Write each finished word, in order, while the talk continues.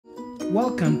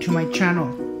Welcome to my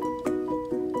channel.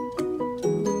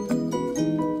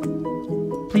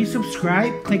 Please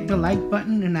subscribe, click the like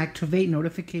button, and activate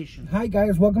notifications. Hi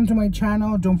guys, welcome to my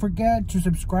channel. Don't forget to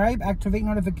subscribe, activate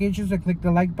notifications, and click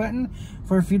the like button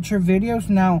for future videos.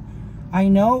 Now, I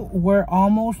know we're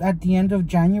almost at the end of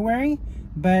January,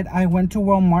 but I went to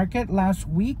World Market last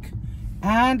week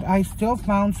and I still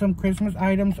found some Christmas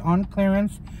items on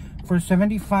clearance for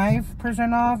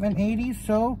 75% off and 80%,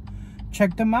 so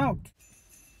check them out.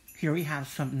 Here we have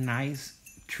some nice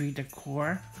tree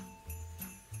decor,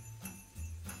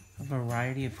 a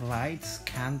variety of lights,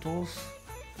 candles,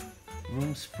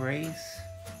 room sprays,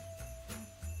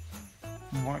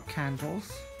 more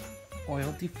candles,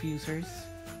 oil diffusers.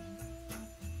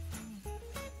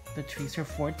 The trees are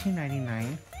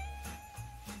 $14.99.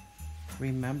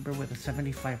 Remember, with a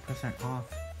 75%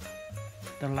 off.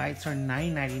 The lights are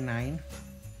 $9.99.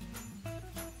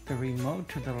 The remote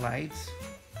to the lights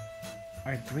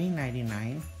are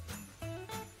 $3.99.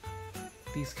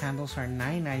 These candles are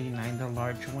 $9.99, the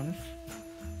large ones.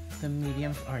 The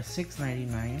mediums are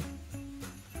 $6.99.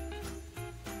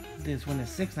 This one is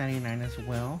 $6.99 as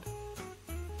well.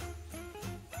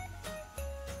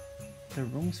 The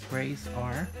room sprays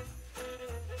are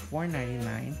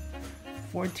 $4.99,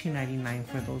 $14.99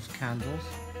 for those candles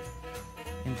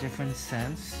in different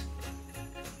scents.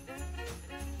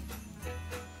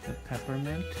 The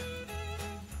peppermint.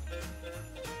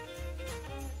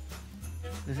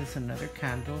 This is another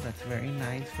candle that's very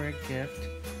nice for a gift.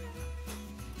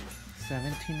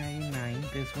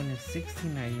 $17.99. This one is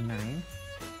 $16.99.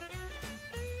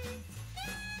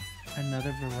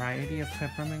 Another variety of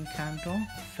peppermint candle,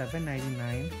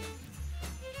 $7.99.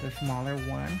 The smaller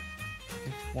one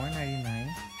is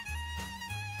 $4.99.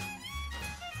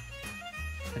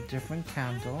 A different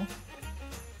candle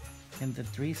in the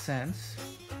 3 cents.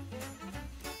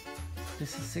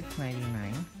 This is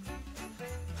 $6.99.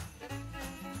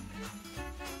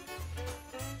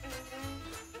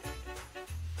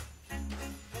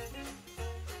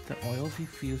 The oil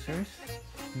diffusers,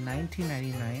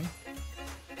 $19.99.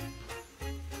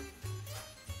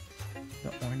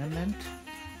 The ornament,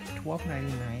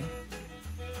 $12.99.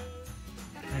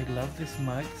 I love this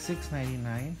mug,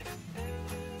 $6.99.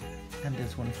 And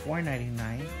this one,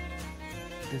 $4.99.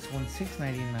 This one,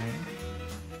 $6.99.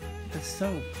 The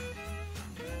soap.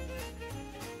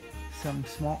 Some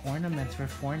small ornaments for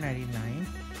 $4.99.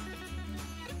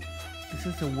 This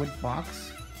is a wood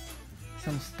box.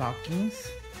 Some stockings.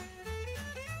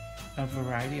 A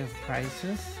variety of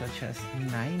prices, such as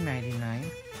 $9.99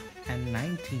 and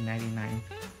 $19.99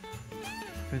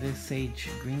 for this sage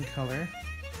green color.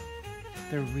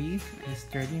 The wreath is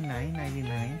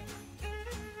 $39.99.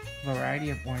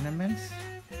 Variety of ornaments,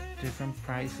 different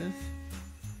prices,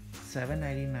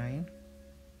 $7.99,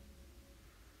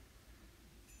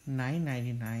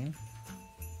 $9.99,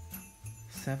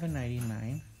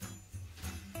 $7.99,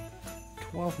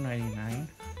 $12.99,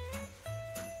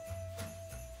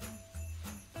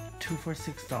 2 for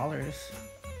 $6,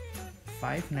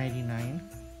 $5.99,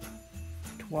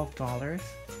 $12,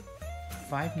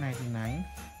 $5.99.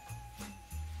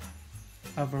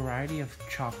 A variety of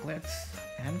chocolates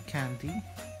and candy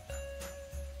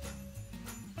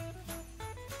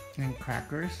and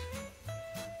crackers.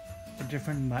 A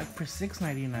different mug for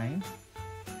 $6.99.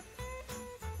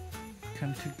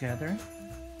 Come together.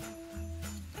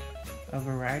 A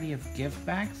variety of gift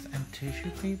bags and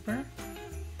tissue paper.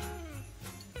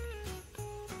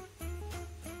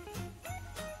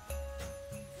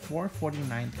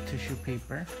 $4.49 tissue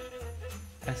paper.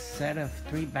 A set of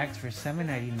 3 bags for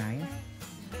 $7.99.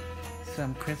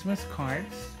 Some Christmas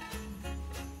cards,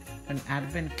 an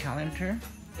advent calendar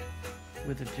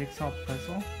with a jigsaw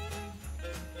puzzle,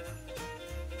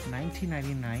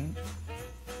 $19.99,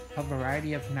 a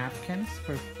variety of napkins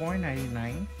for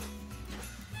 $4.99,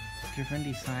 different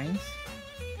designs,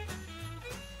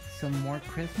 some more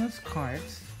Christmas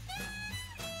cards.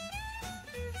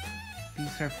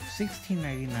 These are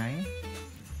 $16.99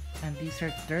 and these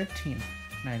are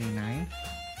 $13.99.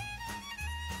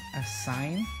 A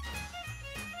sign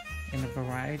in a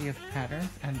variety of patterns,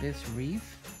 and this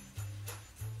wreath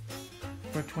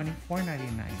for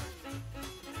 $24.99.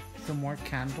 Some more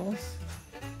candles,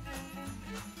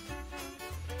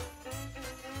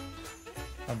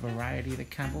 a variety. The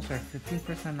candles are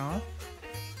 15% off,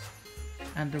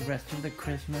 and the rest of the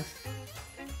Christmas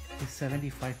is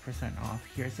 75% off.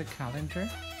 Here's a calendar.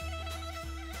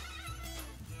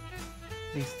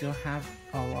 They still have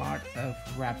a lot of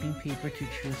wrapping paper to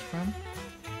choose from.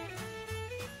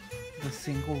 The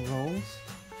single rolls,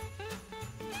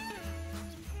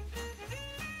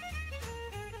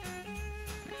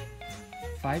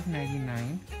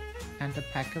 $5.99 and the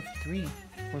pack of 3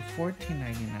 for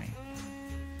 $14.99.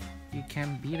 You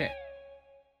can't beat it.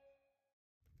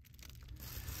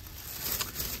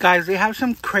 Guys, they have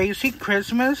some crazy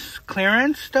Christmas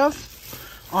clearance stuff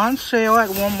on sale at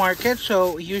Walmart,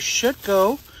 so you should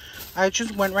go. I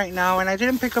just went right now and I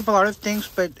didn't pick up a lot of things,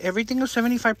 but everything is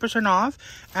 75% off,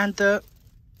 and the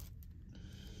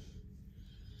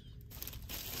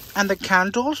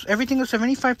candles, everything is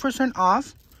 75%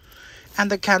 off, and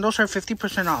the candles are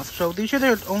 50% off. So these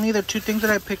are only the 2 things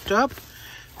that I picked up,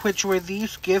 which were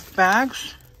these gift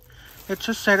bags. It's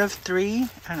a set of 3,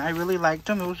 and I really liked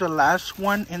them. It was the last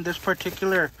one in this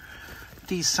particular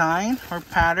design or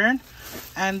pattern.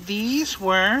 And these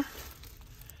were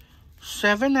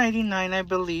 $7.99, I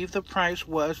believe the price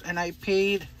was. And I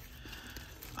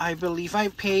believe I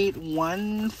paid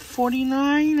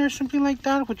 $1.49 or something like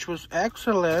that, which was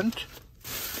excellent.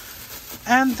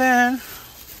 And then,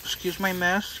 excuse my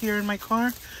mess here in my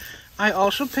car, I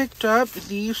also picked up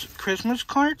these Christmas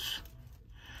cards.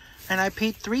 And I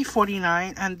paid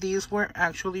 $3.49, and these were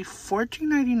actually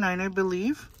 $14.99, I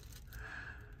believe.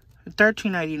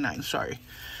 $13.99, sorry.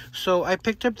 So I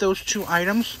picked up those 2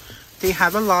 items. They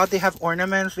have a lot. They have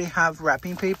ornaments. They have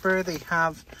wrapping paper. They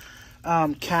have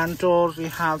candles. They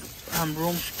have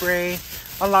room spray.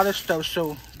 A lot of stuff.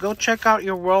 So go check out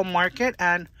your World Market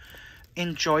and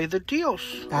enjoy the deals.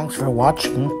 Thanks for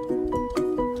watching.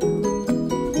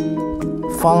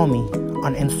 Follow me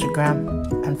on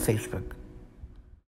Instagram and Facebook.